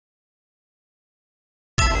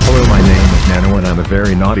Nano and I'm a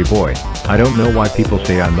very naughty boy. I don't know why people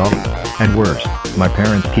say I'm naughty. And worse, my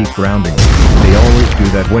parents keep grounding me. They always do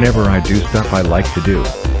that whenever I do stuff I like to do.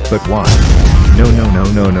 But why? No no no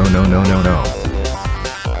no no no no no no.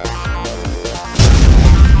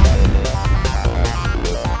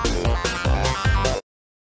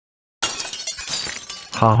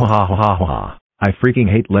 Ha ha ha ha ha ha. I freaking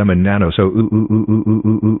hate Lemon Nano so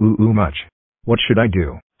much. What should I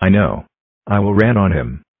do? I know. I will rant on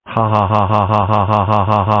him. Ha ha ha ha ha ha ha ha ha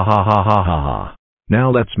ha ha ha ha ha ha.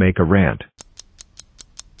 Now let's make a rant.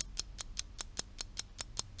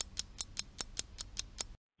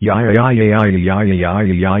 Ya ya ya ya ya ya ya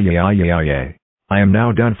ya ya ya ya ya. I am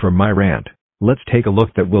now done for my rant. Let's take a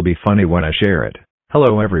look that will be funny when I share it.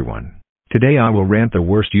 Hello everyone. Today I will rant the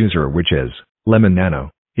worst user, which is Lemon Nano.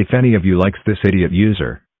 If any of you likes this idiot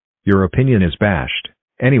user, your opinion is bashed.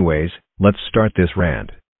 Anyways, let's start this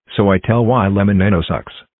rant. So I tell why Lemon Nano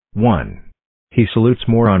sucks. 1. He salutes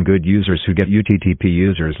more on good users who get UTTP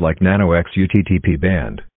users like Nano X UTTP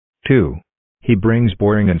banned. 2. He brings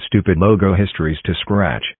boring and stupid logo histories to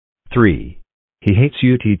scratch. 3. He hates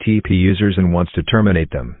UTTP users and wants to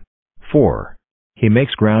terminate them. 4. He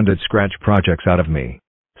makes grounded scratch projects out of me.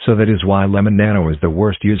 So that is why Lemon Nano is the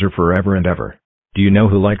worst user forever and ever. Do you know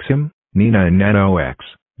who likes him? Nina and Nano X.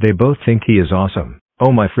 They both think he is awesome.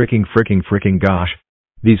 Oh my freaking gosh.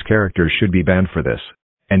 These characters should be banned for this.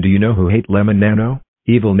 And do you know who hate Lemon Nano?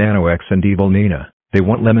 Evil Nano X and Evil Nina. They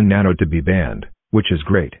want Lemon Nano to be banned, which is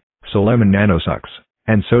great. So Lemon Nano sucks.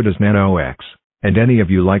 And so does Nano X. And any of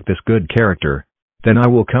you like this good character, then I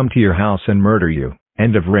will come to your house and murder you.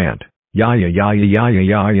 End of rant. Ya ya ya ya ya ya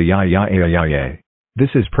ya ya ya ya ya ya.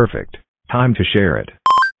 This is perfect. Time to share it.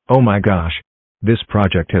 Oh my gosh. This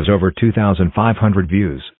project has over 2,500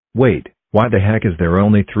 views. Wait, why the heck is there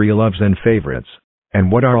only 3 loves and favorites?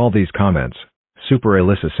 And what are all these comments? Super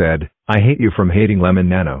Alyssa said, I hate you from hating Lemon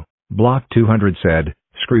Nano. Block 200 said,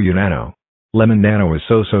 screw you Nano. Lemon Nano is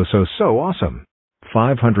so awesome.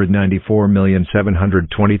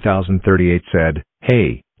 594,720,038 said,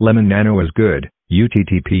 hey, Lemon Nano is good,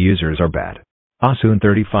 UTTP users are bad.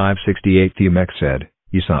 Asun3568 Thumex said,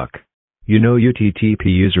 you suck. You know UTTP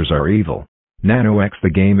users are evil. Nano X the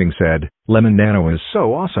Gaming said, Lemon Nano is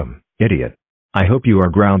so awesome, idiot. I hope you are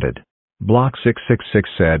grounded. Block 666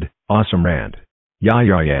 said, awesome rant. Ya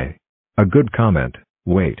ya ya. A good comment.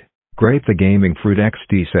 Wait. Grape the Gaming Fruit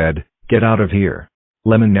XD said, get out of here.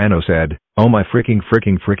 Lemon Nano said, oh my freaking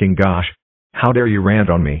gosh. How dare you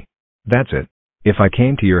rant on me? That's it. If I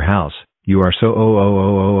came to your house, you are so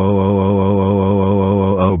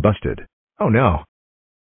busted. Oh no.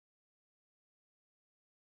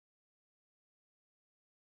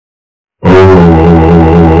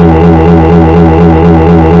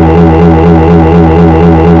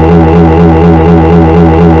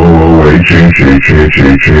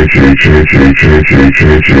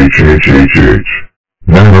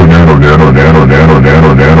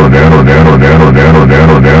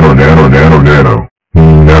 Nano.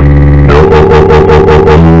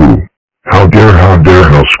 How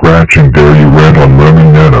dare, scratch and dare you rant on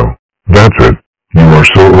Lemon Nano. That's it. You are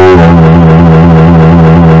so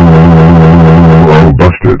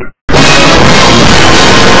busted.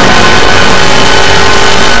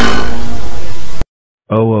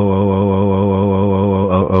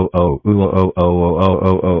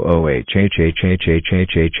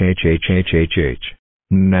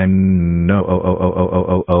 Nano.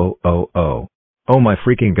 Oh my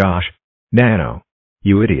freaking gosh. Nano.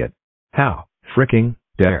 You idiot. How freaking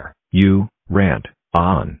dare you rant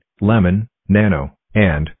on Lemon Nano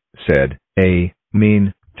and said a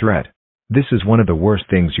mean threat. This is one of the worst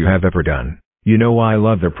things you have ever done. You know why I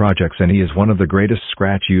love their projects and he is one of the greatest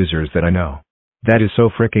scratch users that I know. That is so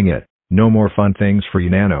freaking it. No more fun things for you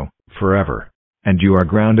Nano, forever. And you are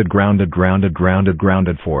grounded for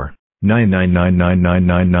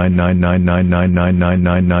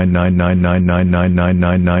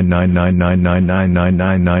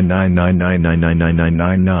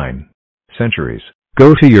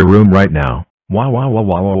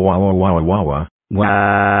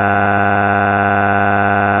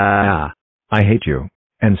Wow. I hate you.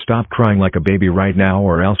 And stop crying like a baby right now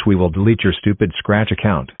or else we will delete your stupid scratch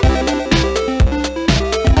account.